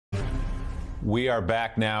We are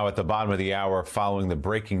back now at the bottom of the hour following the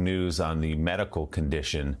breaking news on the medical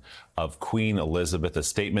condition of Queen Elizabeth. A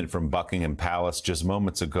statement from Buckingham Palace just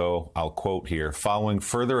moments ago. I'll quote here. Following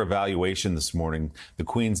further evaluation this morning, the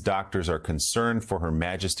Queen's doctors are concerned for Her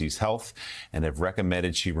Majesty's health and have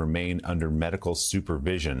recommended she remain under medical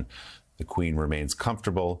supervision. The Queen remains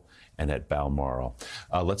comfortable and at Balmoral.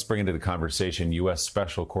 Let's bring into the conversation U.S.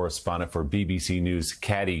 Special Correspondent for BBC News,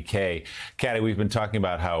 Katty Kay. Katty, we've been talking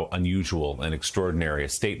about how unusual and extraordinary a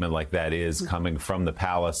statement like that is coming from the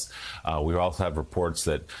palace. We also have reports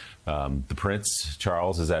that the Prince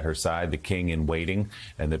Charles is at her side, the King in waiting,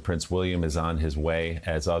 and that Prince William is on his way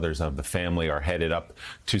as others of the family are headed up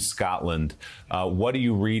to Scotland. What do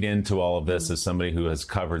you read into all of this as somebody who has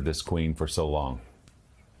covered this Queen for so long?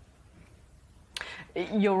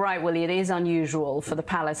 You're right, Willie. It is unusual for the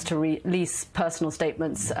palace to release personal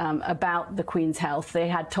statements about the Queen's health. They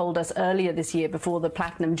had told us earlier this year, before the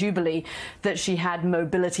Platinum Jubilee, that she had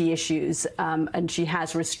mobility issues and she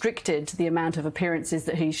has restricted the amount of appearances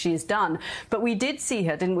that she has done. But we did see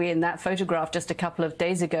her, didn't we, in that photograph just a couple of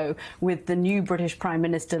days ago with the new British Prime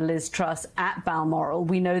Minister, Liz Truss, at Balmoral.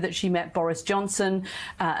 We know that she met Boris Johnson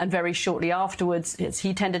and very shortly afterwards,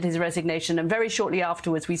 he tendered his resignation, and very shortly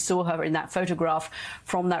afterwards we saw her in that photograph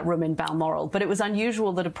from that room in Balmoral. But it was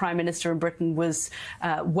unusual that a Prime Minister in Britain was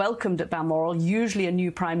welcomed at Balmoral. Usually a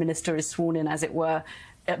new Prime Minister is sworn in, as it were,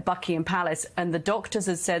 at Buckingham Palace, and the doctors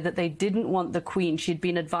had said that they didn't want the Queen. She'd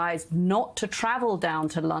been advised not to travel down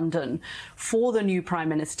to London for the new Prime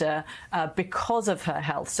Minister because of her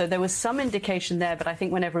health. So there was some indication there, but I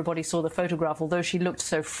think when everybody saw the photograph, although she looked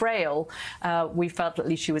so frail, we felt at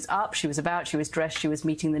least she was up, she was about, she was dressed, she was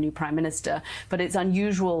meeting the new Prime Minister. But it's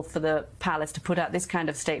unusual for the palace to put out this kind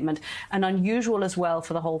of statement, and unusual as well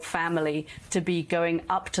for the whole family to be going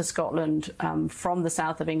up to Scotland from the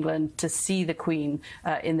south of England to see the Queen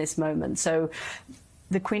in this moment. So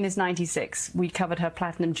the Queen is 96. We covered her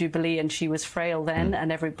Platinum Jubilee and she was frail then,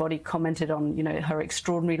 and everybody commented on, you know, her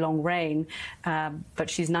extraordinary long reign. But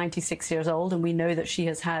she's 96 years old, and we know that she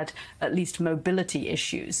has had at least mobility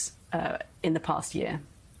issues in the past year.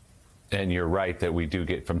 And you're right that we do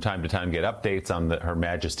get, from time to time, get updates on Her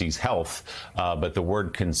Majesty's health, but the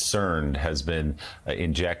word concerned has been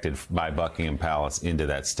injected by Buckingham Palace into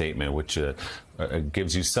that statement, which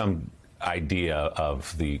gives you some idea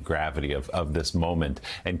of the gravity of this moment.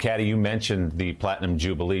 And Katty, you mentioned the Platinum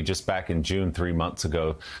Jubilee just back in June, 3 months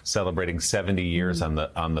ago, celebrating 70 years on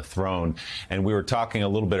the throne. And we were talking a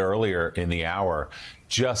little bit earlier in the hour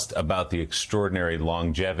just about the extraordinary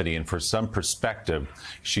longevity. And for some perspective,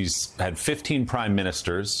 she's had 15 prime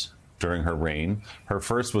ministers during her reign. Her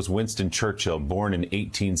first was Winston Churchill, born in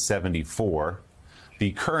 1874.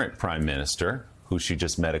 The current prime minister, who she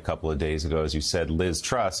just met a couple of days ago, as you said, Liz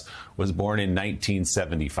Truss, was born in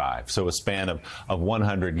 1975. So a span of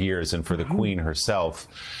 100 years. And for the Queen herself,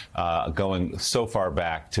 going so far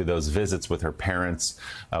back to those visits with her parents,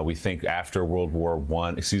 we think after World War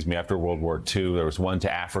II, there was one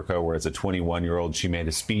to Africa where as a 21-year-old she made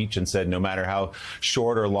a speech and said, no matter how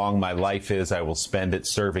short or long my life is, I will spend it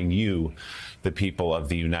serving you, the people of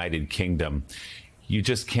the United Kingdom. You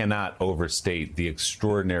just cannot overstate the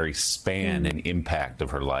extraordinary span and impact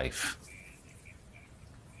of her life.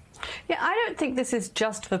 Yeah, I don't think this is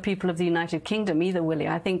just for people of the United Kingdom either, Willie.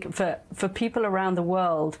 I think for people around the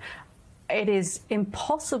world, it is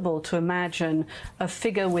impossible to imagine a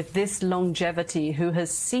figure with this longevity who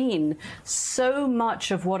has seen so much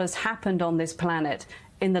of what has happened on this planet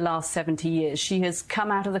in the last 70 years. She has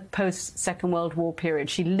come out of the post-Second World War period.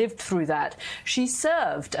 She lived through that. She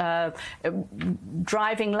served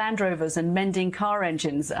driving Land Rovers and mending car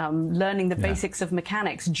engines, learning the basics of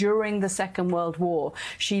mechanics during the Second World War.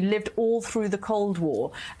 She lived all through the Cold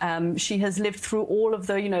War. She has lived through all of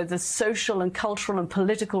the, the social and cultural and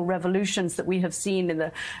political revolutions that we have seen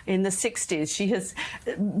in the 60s. She has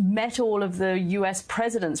met all of the US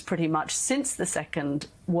presidents pretty much since the Second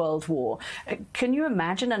World War. Can you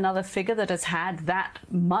imagine another figure that has had that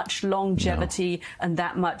much longevity and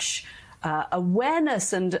that much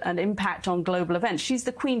awareness and impact on global events? She's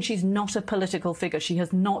the Queen. She's not a political figure. She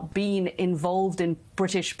has not been involved in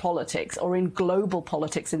British politics or in global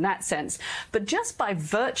politics in that sense. But just by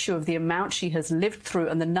virtue of the amount she has lived through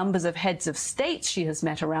and the numbers of heads of states she has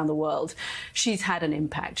met around the world, she's had an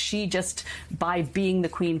impact. She just, by being the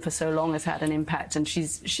Queen for so long, has had an impact. And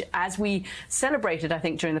as we celebrated, I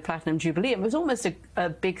think, during the Platinum Jubilee, it was almost a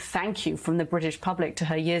big thank you from the British public to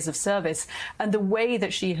her years of service and the way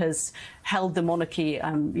that she has held the monarchy,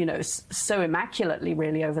 so immaculately,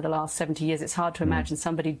 really, over the last 70 years. It's hard to imagine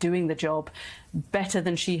somebody doing the job better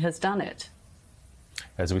than she has done it.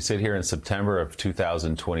 As we sit here in September of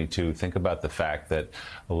 2022, think about the fact that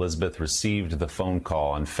Elizabeth received the phone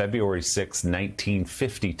call on February 6,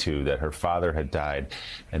 1952, that her father had died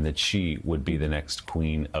and that she would be the next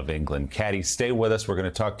Queen of England. Katty, stay with us. We're going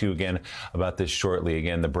to talk to you again about this shortly.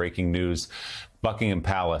 Again, the breaking news. Buckingham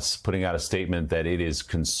Palace putting out a statement that it is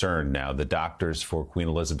concerned now. The doctors for Queen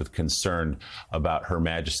Elizabeth concerned about Her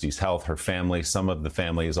Majesty's health, her family. Some of the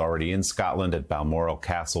family is already in Scotland at Balmoral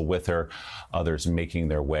Castle with her, others making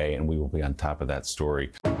their way, and we will be on top of that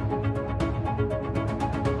story.